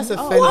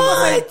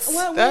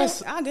 What?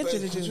 That's I'll get you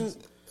the Could juice.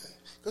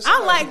 'cause I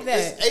somebody- like that.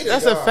 it's 8 of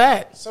That's a y'all.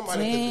 fact.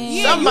 Somebody could do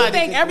Yeah, Somebody you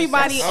think could do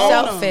everybody something.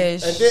 own them.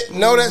 selfish. And then,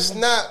 no, that's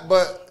not.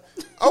 But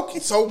okay,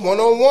 so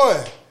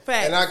 1-on-1.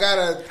 Fact. And I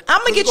gotta. I'm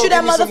gonna could you get you go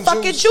that give me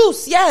some motherfucking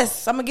juice.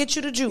 Yes, I'm gonna get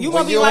you the juice. You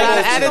When gonna be you like don't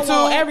that want attitude to.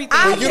 on everything.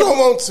 When you don't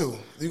want to,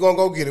 you gonna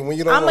go get it. When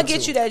you don't I'm gonna want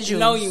get to. you that juice.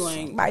 No, you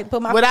ain't. Might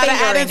put my Without an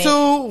finger in it.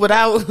 attitude,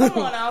 without Come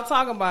on, I'll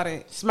talk about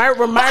it. smart I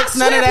remarks,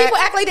 none swear of people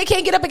that. act like they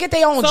can't get up and get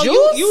their own So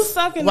juice. you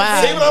sucking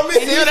Wow. the See what I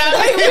mean? See what I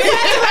mean? They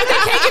act like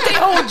they can't get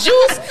their own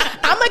juice.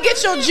 I'm gonna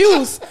get your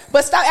juice,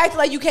 but stop acting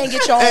like you can't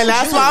get your own And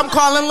that's juice. why I'm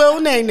calling Lil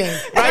Nene.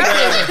 Right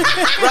there.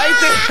 Right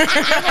there.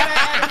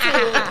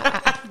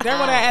 There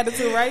with that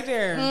attitude right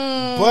there.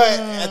 But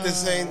at the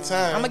same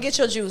time, I'm gonna get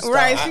your juice.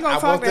 Right. Though. She gonna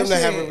I talk want them that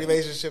to have shit. a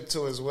relationship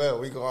too as well.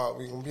 We gonna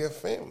be a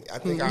family. I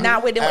think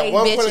Not with them at 8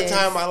 one point in bitches.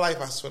 time in my life,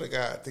 I swear to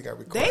God, I think I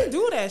required. They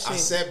do that I shit.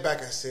 sat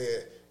back. I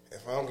said,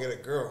 if I don't get a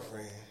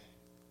girlfriend,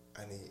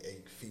 I need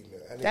 8 females.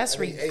 That's I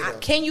need 8 of them.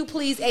 Can you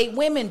please 8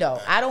 women though?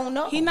 I don't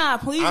know. He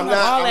not pleasing I'm them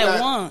not- all I'm at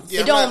not- once. yeah,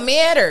 It I'm don't not-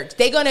 matter.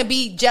 They're gonna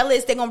be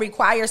jealous. They're gonna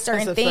require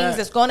certain That's a things. fact.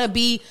 It's gonna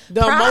be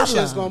The problems.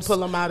 emotions gonna pull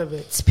them out of it.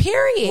 It's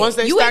period. Once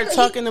they You start ain't-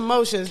 talking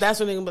emotions, that's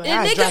when they're gonna be The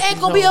like, nigga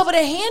ain't gonna be able to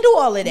handle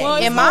all of that. Well,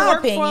 it's in gonna my work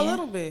opinion. for a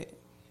little bit.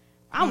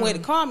 I'm with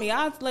it. Call me.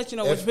 I'll let you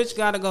know which bitch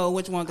gotta go,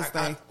 which one can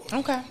stay.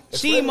 Okay. If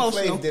She Flavor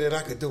emotional. Flav did it,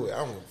 I could do it. I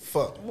don't give a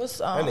fuck. What's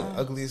that nigga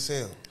ugly as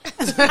hell.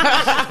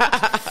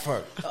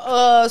 Fuck.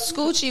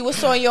 Scoochie,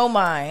 what's on your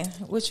mind?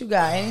 What you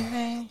got?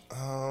 Anything?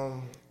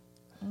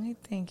 What you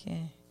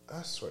thinking?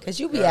 I swear. to Cause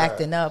you be God.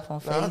 acting up on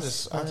No,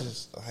 Facebook. I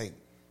just like.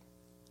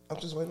 I'm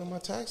just waiting on my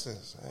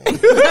taxes.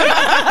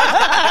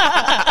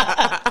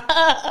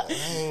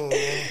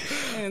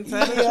 And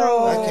Fashion.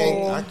 Tell the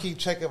truth. I keep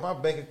checking my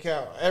bank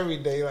account every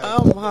day. Like,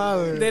 I'm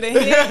hollering. Did it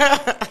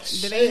hit?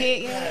 Did it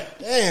hit yet?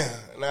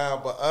 Damn. Nah,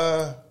 but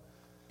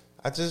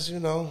I just,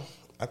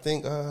 I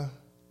think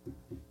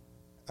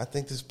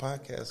this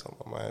podcast on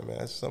my mind,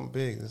 man. It's something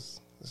big.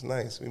 It's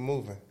nice. We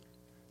moving.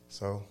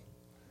 So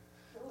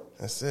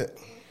that's it.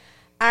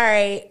 All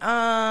right.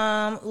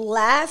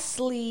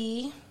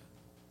 Lastly,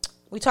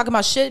 we talking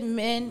about should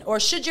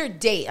your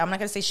date? I'm not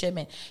gonna say should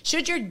men.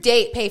 Should your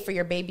date pay for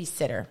your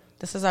babysitter?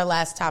 This is our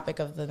last topic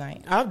of the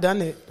night. I've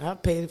done it.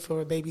 I've paid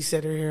for a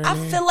babysitter here. And I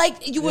feel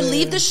like you would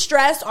leave the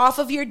stress off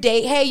of your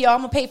date. Hey, y'all, I'm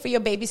gonna pay for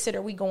your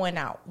babysitter. We going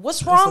out.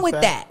 What's wrong with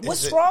that?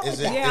 What's wrong with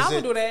that? Yeah, I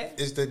would do that.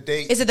 Is the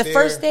date? Is it the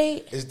first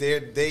date? Is their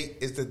date?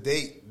 Is the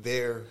date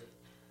their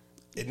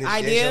initiation?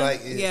 Idea?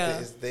 Like, Yeah.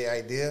 Is the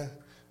idea?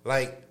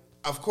 Like,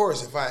 of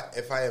course, if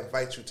I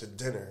invite you to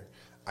dinner,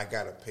 I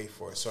gotta pay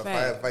for it. So if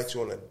I invite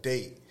you on a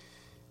date,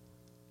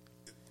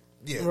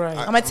 yeah, right.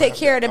 I'm gonna take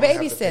care of the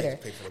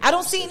babysitter. Pay for the I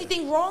don't see babysitter.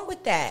 anything wrong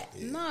with that.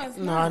 No, it's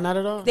No, not. not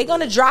at all. They're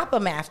gonna drop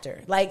them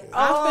after. Like,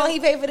 oh,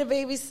 he paid for the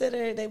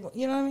babysitter.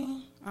 You know what I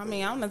mean? I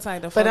mean, I'm the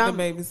type to fuck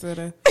the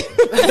babysitter.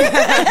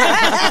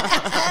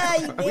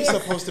 We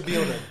supposed to be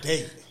on a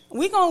date.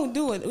 We gonna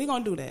do it. We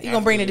gonna do that. You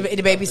gonna bring the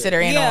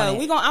babysitter in on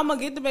it. I'm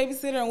gonna get the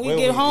babysitter, and When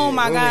get we home.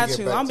 get- I when we got get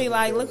you. back I'm to be the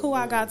like, day. look who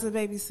I got to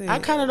babysit. I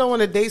kind of don't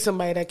want to date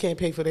somebody that can't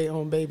pay for their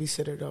own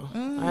babysitter, though. I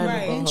ain't gonna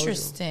hold you.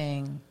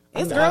 Interesting.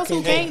 It's girls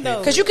who can't though.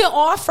 Because you can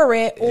offer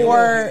it,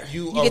 or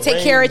you can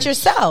take care of it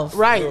yourself.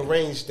 Right. You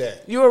arrange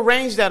that. You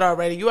arranged that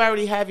already. You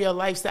already have your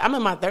lifestyle. I'm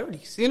in my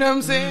 30s. You know what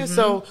I'm saying?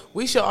 So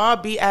we should all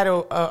be at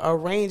a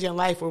range in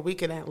life where we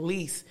can at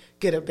least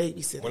get a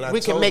babysitter. When I We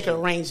can told make you,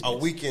 arrangements.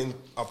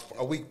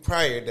 a week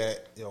prior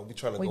that we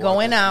trying to We go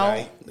going this out.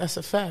 night. That's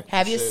a fact.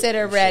 Have your You should-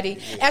 sitter you should- ready.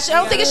 yeah. Actually, I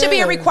don't think it should be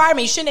a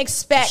requirement. You shouldn't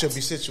expect. You should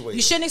be situated.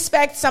 You shouldn't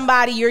expect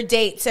somebody, your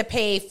date, to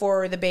pay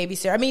for the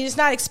babysitter. I mean, it's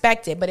not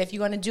expected, but if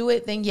you're going to do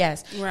it, then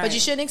yes. Right. But you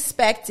shouldn't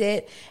expect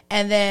it,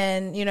 and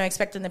then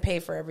expect them to pay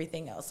for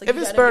everything else. Like, If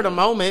you it's gotta spur of be- the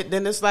moment,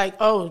 then it's like,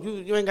 oh,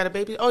 you ain't got a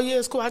baby. Oh, yeah,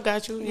 it's cool. I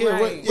got you. Yeah,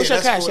 Right. what's your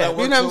that's cash cool. That app? You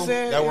worked know what too. I'm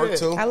saying? That worked Yeah.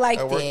 too. I like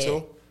that worked it.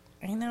 too.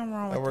 Ain't nothing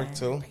wrong with That worked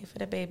too. Pay for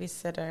the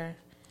babysitter.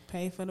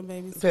 Pay for the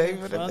babysitter. Pay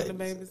for the Fuck the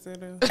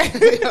babysitter.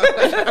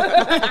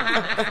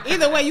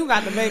 Either way, you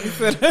got the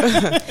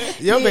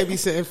babysitter. Your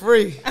babysitting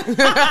free.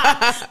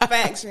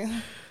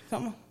 Faction.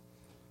 Come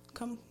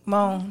on.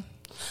 Moan.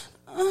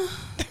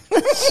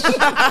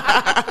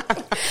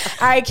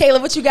 All right, Kayla,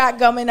 what you got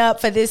coming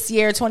up for this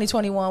year,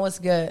 2021? What's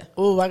good?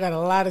 Oh, I got a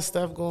lot of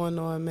stuff going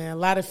on, man. A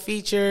lot of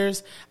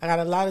features. I got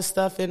a lot of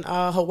stuff in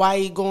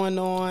Hawaii going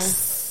on.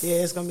 Yeah,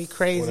 it's going to be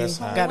crazy. that's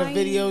hot. Got a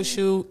video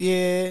shoot.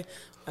 Yeah.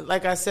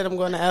 Like I said, I'm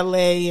going to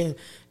LA, and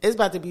it's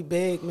about to be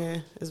big,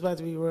 man. It's about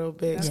to be real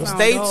big. That So sounds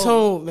stay dope.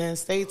 tuned, man.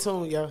 Stay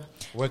tuned, yo.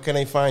 Where can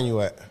they find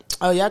you at?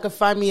 Oh, y'all can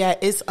find me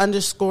at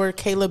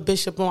its_Kayla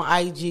Bishop on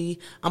IG.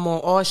 I'm on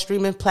all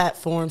streaming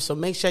platforms, so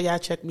make sure y'all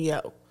check me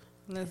out.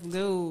 Let's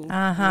go.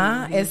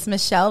 It's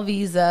Michelle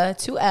Visa,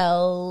 2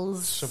 L's.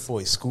 It's your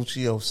boy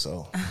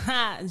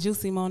Scoocioso.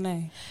 Juicy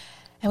Monet.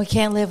 And we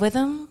can't live with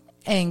them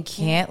and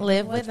can't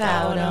live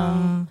without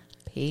them.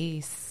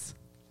 Peace.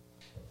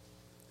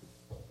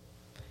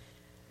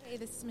 Hey,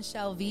 this is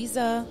Michelle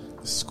Visa.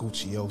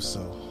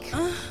 Scoocioso.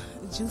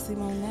 Juicy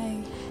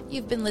Monet.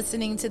 You've been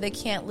listening to the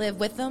Can't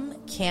Live With Them,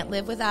 Can't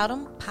Live Without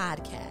Them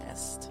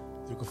podcast.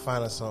 You can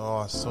find us on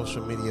all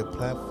social media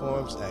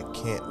platforms at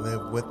Can't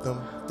Live With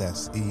Them.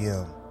 That's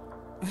EM.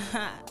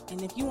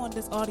 And if you want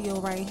this audio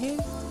right here,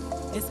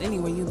 it's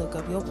anywhere you look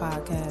up your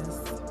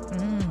podcast.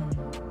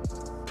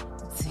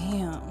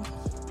 Damn.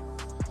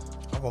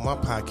 I want my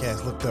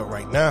podcast looked up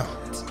right now.